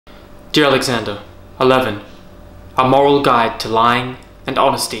Dear Alexander, 11. A moral guide to lying and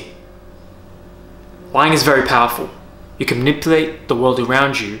honesty. Lying is very powerful. You can manipulate the world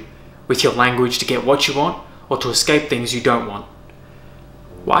around you with your language to get what you want or to escape things you don't want.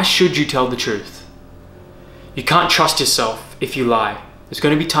 Why should you tell the truth? You can't trust yourself if you lie. There's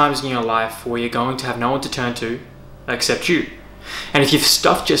going to be times in your life where you're going to have no one to turn to except you. And if you've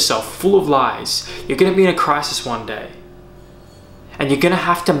stuffed yourself full of lies, you're going to be in a crisis one day. And you're going to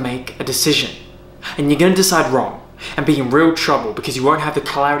have to make a decision. And you're going to decide wrong and be in real trouble because you won't have the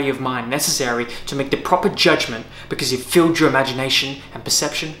clarity of mind necessary to make the proper judgment because you've filled your imagination and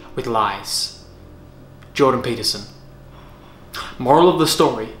perception with lies. Jordan Peterson. Moral of the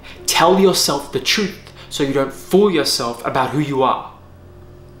story: tell yourself the truth so you don't fool yourself about who you are.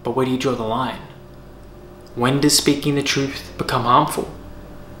 But where do you draw the line? When does speaking the truth become harmful?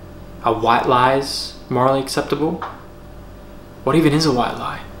 Are white lies morally acceptable? What even is a white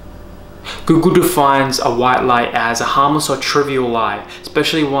lie? Google defines a white lie as a harmless or trivial lie,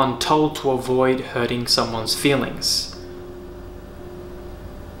 especially one told to avoid hurting someone's feelings.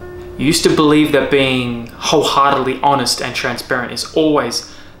 You used to believe that being wholeheartedly honest and transparent is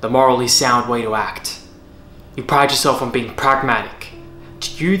always the morally sound way to act. You pride yourself on being pragmatic.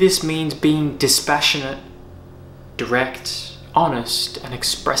 To you, this means being dispassionate, direct, honest, and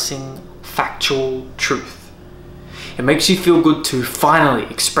expressing factual truth. It makes you feel good to finally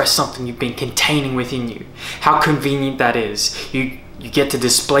express something you've been containing within you. How convenient that is. You get to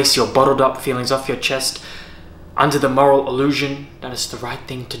displace your bottled up feelings off your chest under the moral illusion that it's the right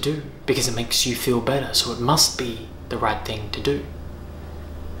thing to do because it makes you feel better, so it must be the right thing to do.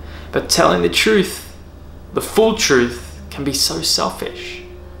 But telling the truth, the full truth, can be so selfish.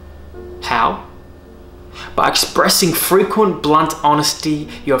 How? By expressing frequent, blunt honesty,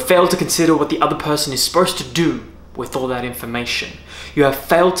 you have failed to consider what the other person is supposed to do with all that information. You have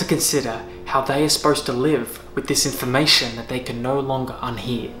failed to consider how they are supposed to live with this information that they can no longer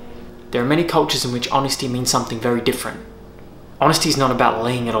unhear. There are many cultures in which honesty means something very different. Honesty is not about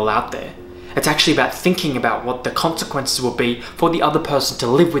laying it all out there. It's actually about thinking about what the consequences will be for the other person to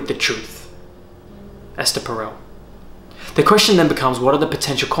live with the truth. Esther Perel. The question then becomes, what are the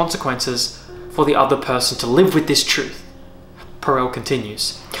potential consequences for the other person to live with this truth? Perel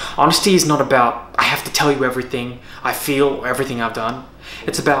continues, honesty is not about, I have to tell you everything I feel or everything I've done.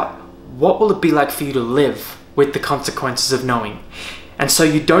 It's about, what will it be like for you to live with the consequences of knowing? And so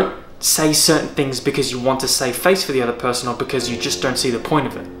you don't say certain things because you want to save face for the other person or because you just don't see the point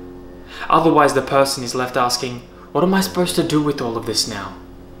of it. Otherwise, the person is left asking, what am I supposed to do with all of this now?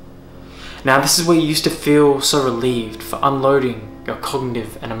 Now, this is where you used to feel so relieved for unloading your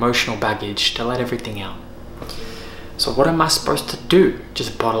cognitive and emotional baggage to let everything out. So what am I supposed to do?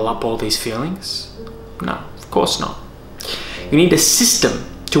 Just bottle up all these feelings? No, of course not. You need a system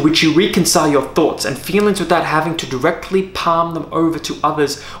to which you reconcile your thoughts and feelings without having to directly palm them over to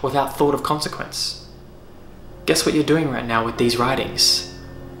others without thought of consequence. Guess what you're doing right now with these writings?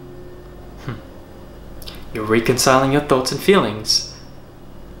 You're reconciling your thoughts and feelings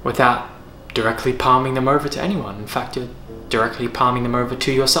without directly palming them over to anyone. In fact, you're directly palming them over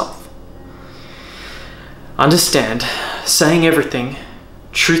to yourself. Understand, saying everything,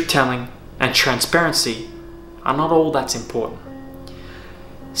 truth-telling, and transparency are not all that's important.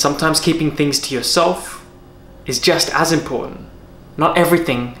 Sometimes keeping things to yourself is just as important. Not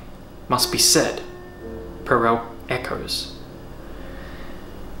everything must be said. Perel echoes.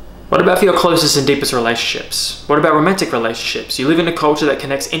 What about for your closest and deepest relationships? What about romantic relationships? You live in a culture that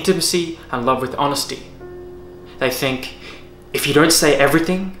connects intimacy and love with honesty. They think, if you don't say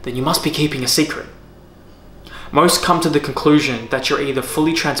everything, then you must be keeping a secret. Most come to the conclusion that you're either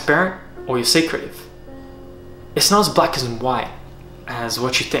fully transparent or you're secretive. It's not as black and white as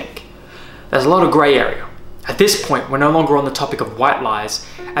what you think. There's a lot of grey area. At this point, we're no longer on the topic of white lies,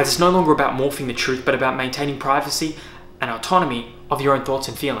 as it's no longer about morphing the truth, but about maintaining privacy and autonomy of your own thoughts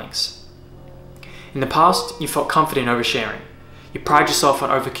and feelings. In the past, you felt confident in oversharing. You pride yourself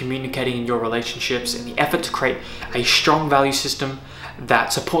on over-communicating in your relationships in the effort to create a strong value system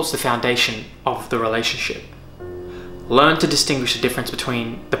that supports the foundation of the relationship. Learn to distinguish the difference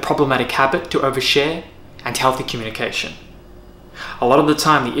between the problematic habit to overshare and healthy communication. A lot of the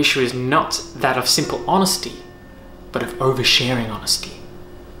time, the issue is not that of simple honesty, but of oversharing honesty.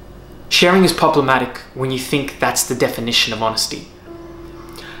 Sharing is problematic when you think that's the definition of honesty.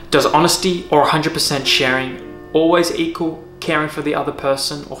 Does honesty or 100% sharing always equal caring for the other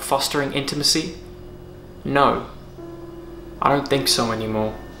person or fostering intimacy? No, I don't think so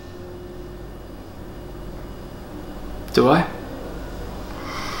anymore. Do I?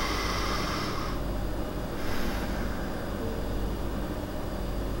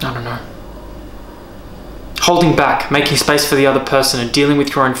 I don't know. Holding back, making space for the other person, and dealing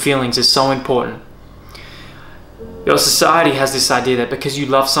with your own feelings is so important. Your society has this idea that because you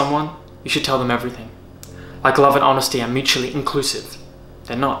love someone, you should tell them everything. Like love and honesty are mutually inclusive.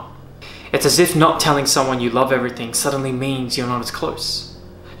 They're not. It's as if not telling someone you love everything suddenly means you're not as close.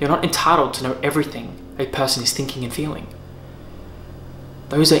 You're not entitled to know everything a person is thinking and feeling.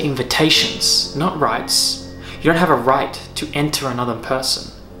 Those are invitations, not rights. You don't have a right to enter another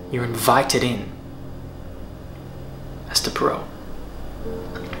person. You're invited in. Esther Perel.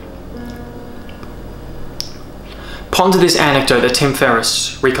 Ponder this anecdote that Tim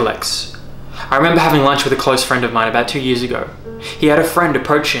Ferriss recollects. I remember having lunch with a close friend of mine about 2 years ago. He had a friend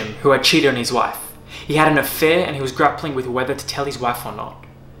approach him who had cheated on his wife. He had an affair and he was grappling with whether to tell his wife or not.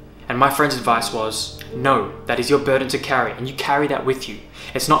 And my friend's advice was, no, that is your burden to carry, and you carry that with you.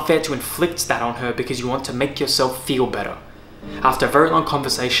 It's not fair to inflict that on her because you want to make yourself feel better. After a very long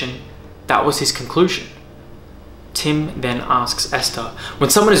conversation, that was his conclusion. Tim then asks Esther, when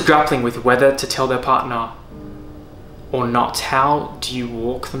someone is grappling with whether to tell their partner or not, how do you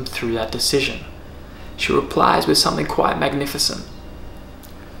walk them through that decision? She replies with something quite magnificent.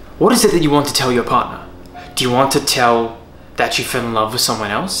 What is it that you want to tell your partner? Do you want to tell that you fell in love with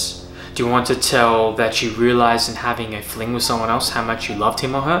someone else? Do you want to tell that you realized in having a fling with someone else how much you loved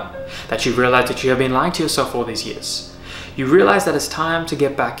him or her? That you realized that you have been lying to yourself all these years? You realize that it's time to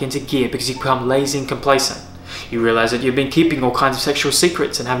get back into gear because you've become lazy and complacent. You realize that you've been keeping all kinds of sexual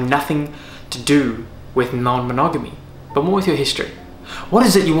secrets and have nothing to do with non-monogamy, but more with your history. What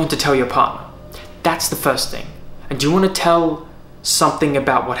is it you want to tell your partner? That's the first thing. And do you want to tell something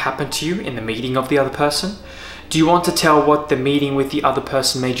about what happened to you in the meeting of the other person? Do you want to tell what the meeting with the other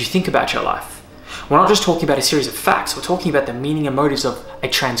person made you think about your life? We're not just talking about a series of facts, we're talking about the meaning and motives of a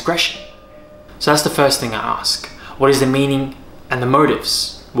transgression. So that's the first thing I ask. What is the meaning and the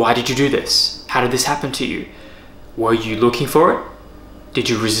motives? Why did you do this? How did this happen to you? Were you looking for it? Did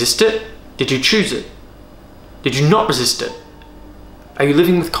you resist it? Did you choose it? Did you not resist it? Are you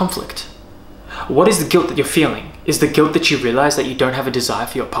living with conflict? What is the guilt that you're feeling? Is the guilt that you realize that you don't have a desire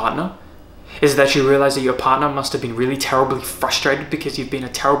for your partner? Is it that you realize that your partner must have been really terribly frustrated because you've been a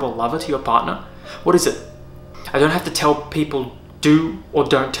terrible lover to your partner? What is it? I don't have to tell people do or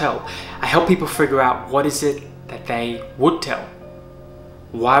don't tell. I help people figure out what is it that they would tell.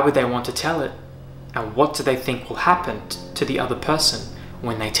 Why would they want to tell it? And what do they think will happen to the other person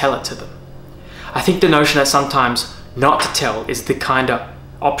when they tell it to them? I think the notion that sometimes not to tell is the kinder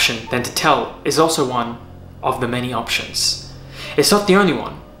option than to tell is also one of the many options. It's not the only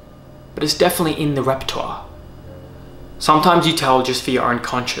one, but it's definitely in the repertoire. Sometimes you tell just for your own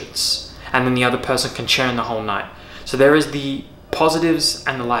conscience, and then the other person can share in the whole night. So there is the positives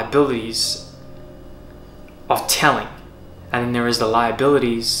and the liabilities of telling, and then there is the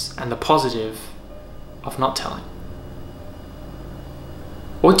liabilities and the positive of not telling.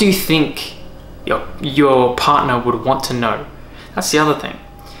 What do you think your partner would want to know? That's the other thing.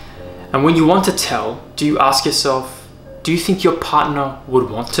 And when you want to tell, do you ask yourself, do you think your partner would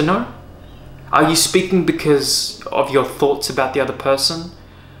want to know? Are you speaking because of your thoughts about the other person?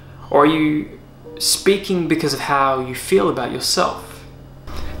 Or are you speaking because of how you feel about yourself?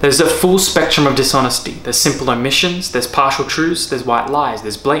 There's a full spectrum of dishonesty. There's simple omissions, there's partial truths, there's white lies,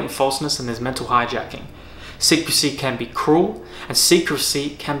 there's blatant falseness, and there's mental hijacking. Secrecy can be cruel, and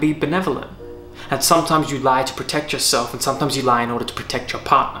secrecy can be benevolent. And sometimes you lie to protect yourself, and sometimes you lie in order to protect your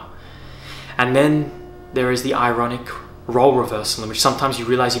partner. And then there is the ironic role reversal in which sometimes you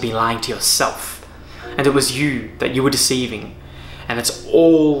realize you've been lying to yourself, and it was you that you were deceiving. And it's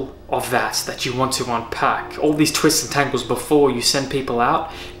all of that you want to unpack, all these twists and tangles before you send people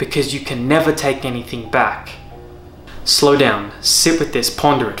out, because you can never take anything back. Slow down, sit with this,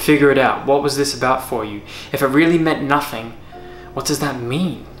 ponder it, figure it out. What was this about for you? If it really meant nothing, what does that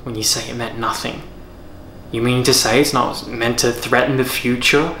mean when you say it meant nothing? You mean to say it's not meant to threaten the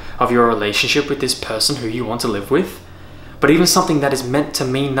future of your relationship with this person who you want to live with? But even something that is meant to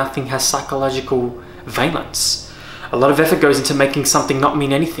mean nothing has psychological valence. A lot of effort goes into making something not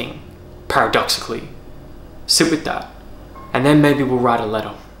mean anything, paradoxically. Sit with that, and then maybe we'll write a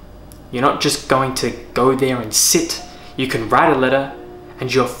letter. You're not just going to go there and sit. You can write a letter,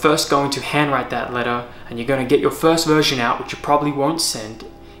 and you're first going to handwrite that letter, and you're going to get your first version out, which you probably won't send,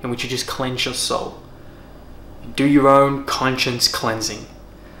 in which you just cleanse your soul. Do your own conscience cleansing,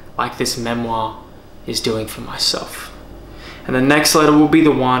 like this memoir is doing for myself. And the next letter will be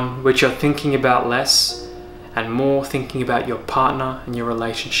the one which you're thinking about less and more thinking about your partner and your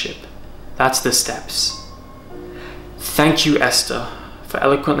relationship. That's the steps. Thank you, Esther, for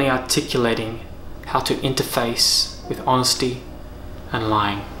eloquently articulating how to interface with honesty and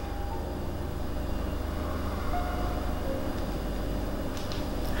lying.